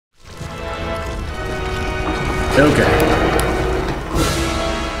Okay.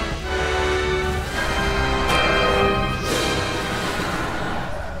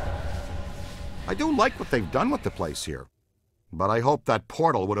 I do like what they've done with the place here, but I hope that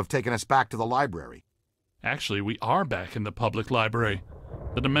portal would have taken us back to the library. Actually, we are back in the public library.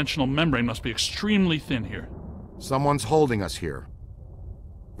 The dimensional membrane must be extremely thin here. Someone's holding us here.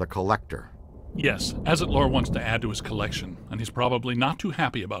 The Collector. Yes, Azetlor wants to add to his collection, and he's probably not too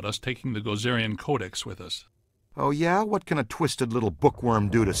happy about us taking the Gozerian Codex with us. Oh yeah? What can a twisted little bookworm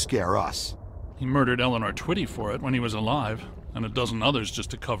do to scare us? He murdered Eleanor Twitty for it when he was alive, and a dozen others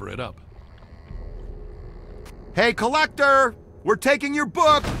just to cover it up. Hey, Collector! We're taking your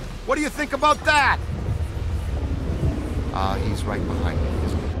book! What do you think about that? He's right behind me,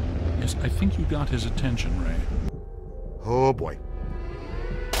 isn't he? Yes, I think you got his attention, Ray. Oh, boy.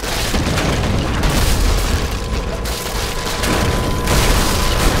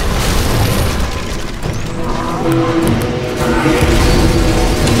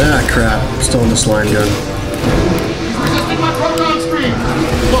 Ah, crap. Still in the slime gun. Resisting my proton screen!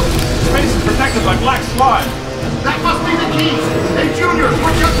 Look, space is protected by black slime! That must be the key! Hey, Junior,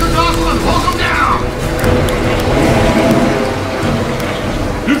 switch up your nozzle and hold him down!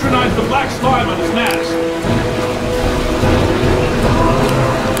 Neutronize the black slime on his mask!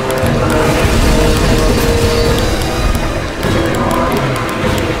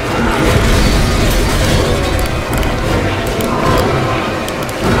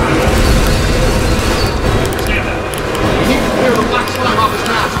 Stand up. You need to clear the black slime off his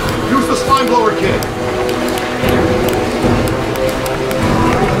mask. Use the slime blower kit.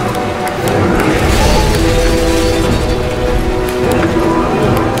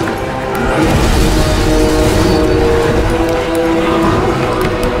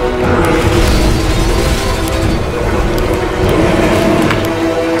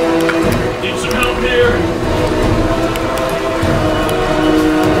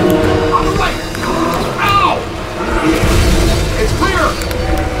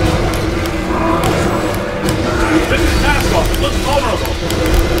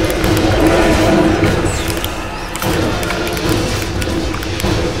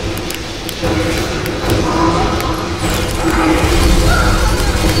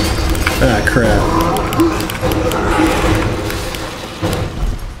 Ah, crap.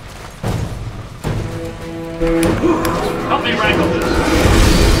 Help me wrangle this!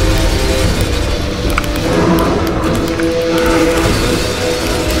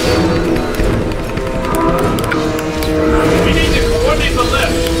 We need to coordinate the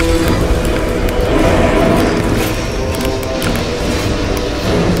lift!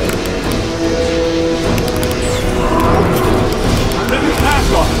 Rip his mask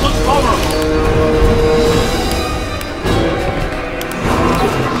off, it looks vulnerable!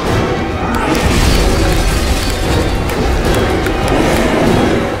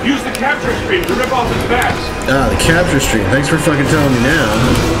 Use the capture stream to rip off his mask! Ah, the capture stream. Thanks for fucking telling me now.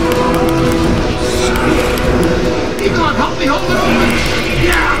 Egon, help me hold it open!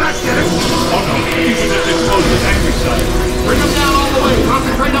 Yeah, that's it! Oh no, you should just expose his angry side. Bring him down all the way.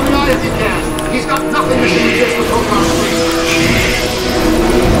 Concentrate on the eye if you can. He's got nothing that can resist the proton screen.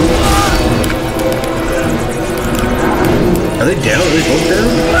 Are they down? Are they both down?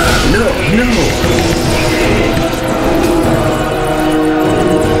 No, no!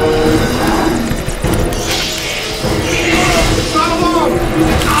 It's not alone!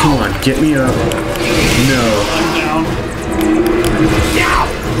 Come on, get me up. No. I'm down.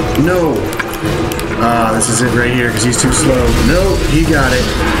 No! Ah, this is it right here, because he's too slow. No, he got it.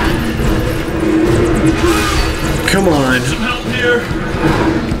 Come on. Some help here.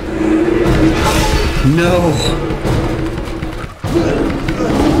 No.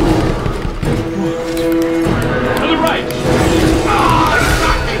 To the right.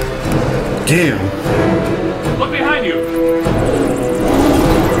 Damn. Look behind you.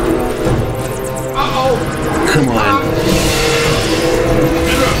 Uh-oh! Come on.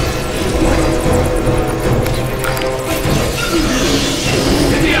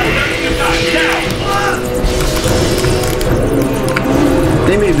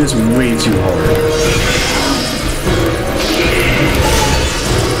 They made this way too hard.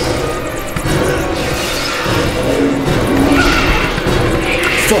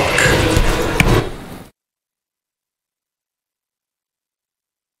 Fuck.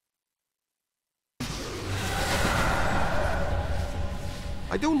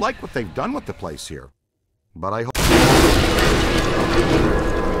 I do like what they've done with the place here, but I hope...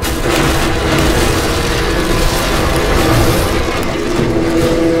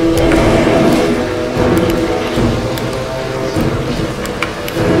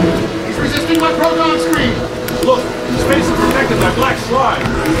 He's resisting my proton screen! Look, space is protected by black slime.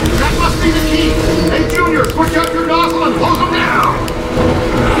 That must be the key. Hey, Junior, switch out your nozzle and close them down.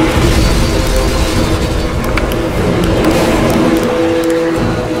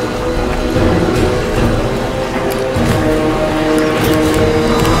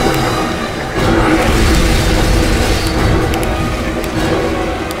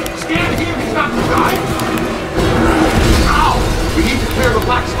 Scan him. He's not inside. Ow! We need to clear the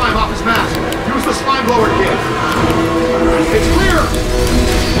black slime off his mask. Use the slime blower kit. It's clear!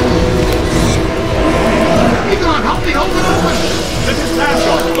 Egon, help me hold it open! This is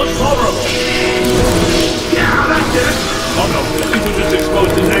Asgard. It looks vulnerable. Yeah, that's it! Oh no, these are just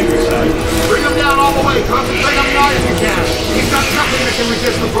exposed his angry side. Bring him down all the way. Concentrate on the eye if you can. He's got nothing that can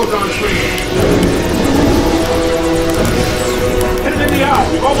resist the proton stream. Hit him in the eye.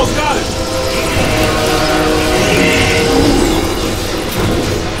 We've almost got it.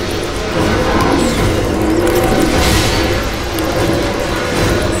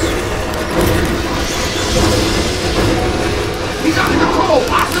 He's out of control!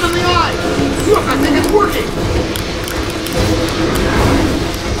 Blast him in the eye! Look, I think it's working!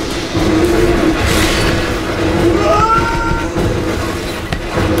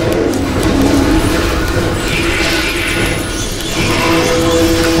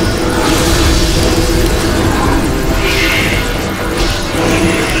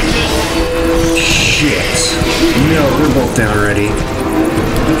 Shit. No, we're both down already.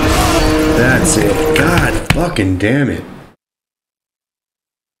 That's it. God fucking damn it.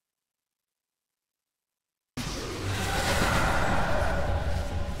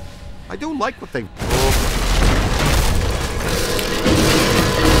 I do like what they...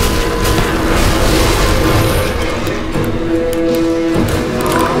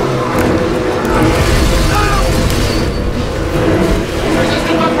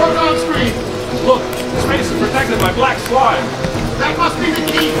 Resisting my proton stream! Look, space is protected by black slime. That must be the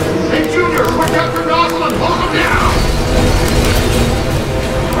key! Hey, Junior, switch out your nozzle and close him down!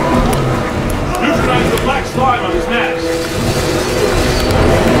 Neutralize the black slime on his mask.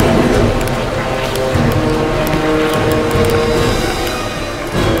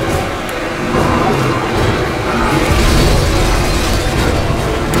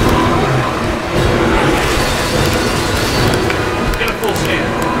 Get a full scan.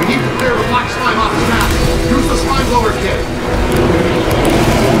 We need to clear the black slime off his mask. Use the slime blower kit.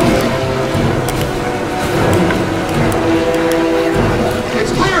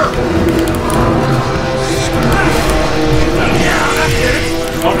 It's clear! Yeah, that's it!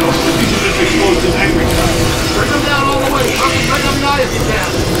 Oh no, these are just exposed his angry side. Bring him down all the way. Concentrate on the eye if you can.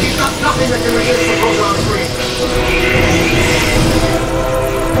 He's got nothing that can resist the proton stream.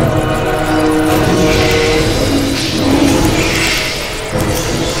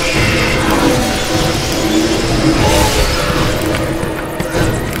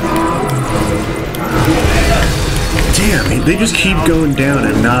 Damn, they just keep going down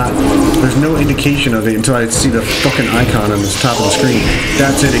and not... There's no indication of it until I see the fucking icon on the top of the screen.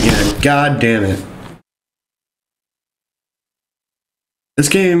 That's it again. God damn it. This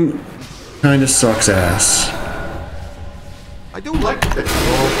game kinda sucks ass. I do like what they...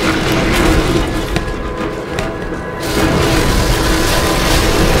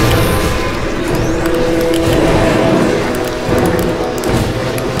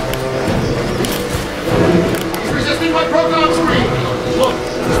 He's resisting my proton stream. Look,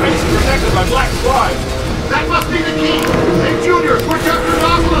 space is protected by black slime. That must be the key. Hey, Junior, switch out your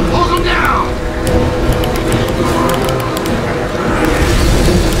nozzle and close him down.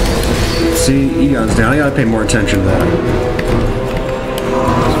 See, Egon's down. I gotta pay more attention to that.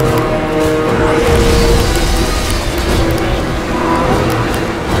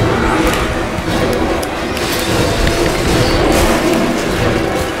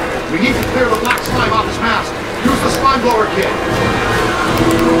 We need to clear the black slime off his mask. Use the slime blower kit.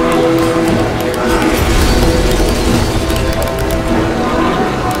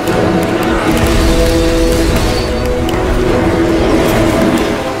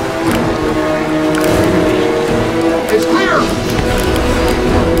 It's clear!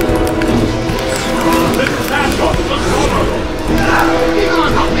 This is Asgard. It looks vulnerable.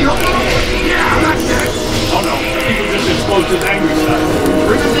 Egon, help me hold on! Yeah, that's it! Oh no, these are just exposed his angry side.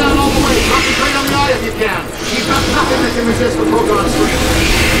 Bring him down all the way. Concentrate on the eye if you can. He's got nothing that can resist the proton stream.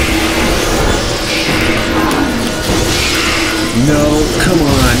 No, come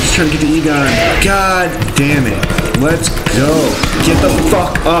on. Just trying to get to Egon. God damn it. Let's go. Get the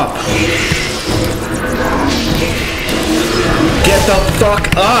fuck up. Get the fuck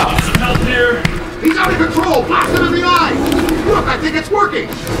up! Out there. He's out of control! Blast him in the eye! Look, I think it's working!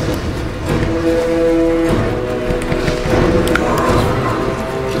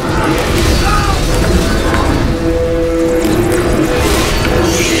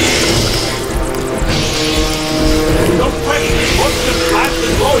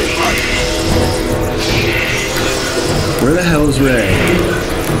 the hell's Ray?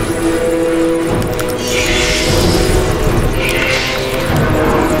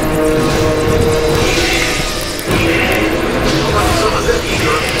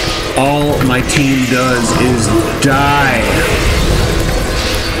 All my team does is die.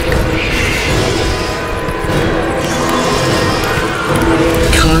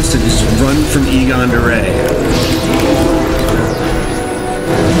 Constant just run from Egon to Ray.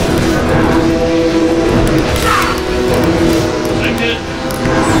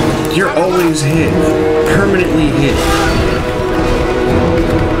 You're always hit. Permanently hit.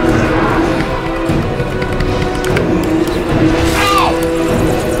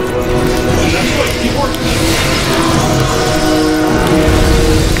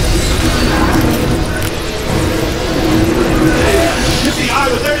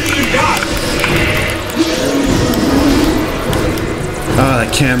 Ah,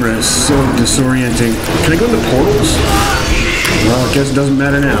 that camera is so disorienting. Can I go in the portals? Well, I guess it doesn't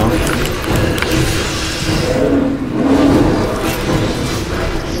matter now.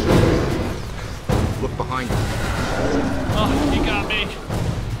 Look behind you. Oh, he got me.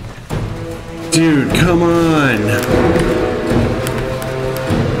 Dude, come on.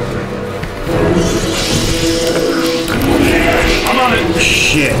 I'm on it.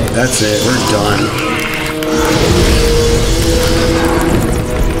 Shit, that's it. We're done.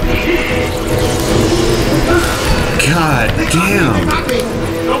 God damn.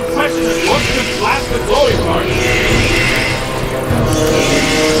 No question, once you blast the glowing part.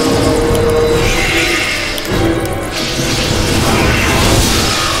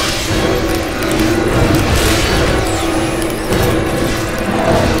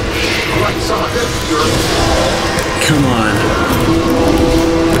 Come on.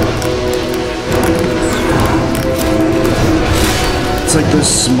 It's like the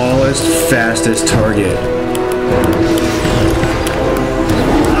smallest, fastest target.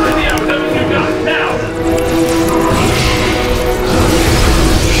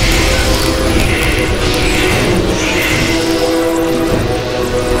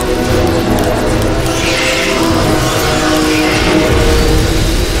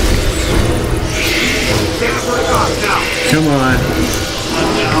 Come on.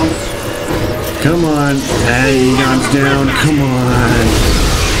 Come on. Hey, Egon's down. Come on.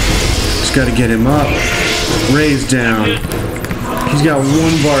 Just gotta get him up. Ray's down. He's got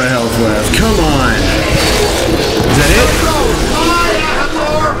 1 bar of health left. Come on. Is that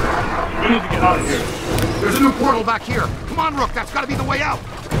We need to get out of here. There's a new portal back here. Come on, Rook. That's got to be the way out.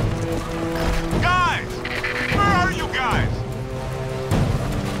 Guys! Where are you guys?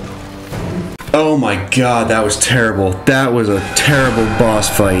 Oh my god, that was terrible. That was a terrible boss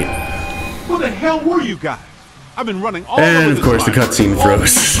fight. Where the hell were you guys? I've been running all over And of this course the library. cutscene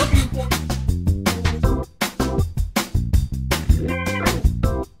froze.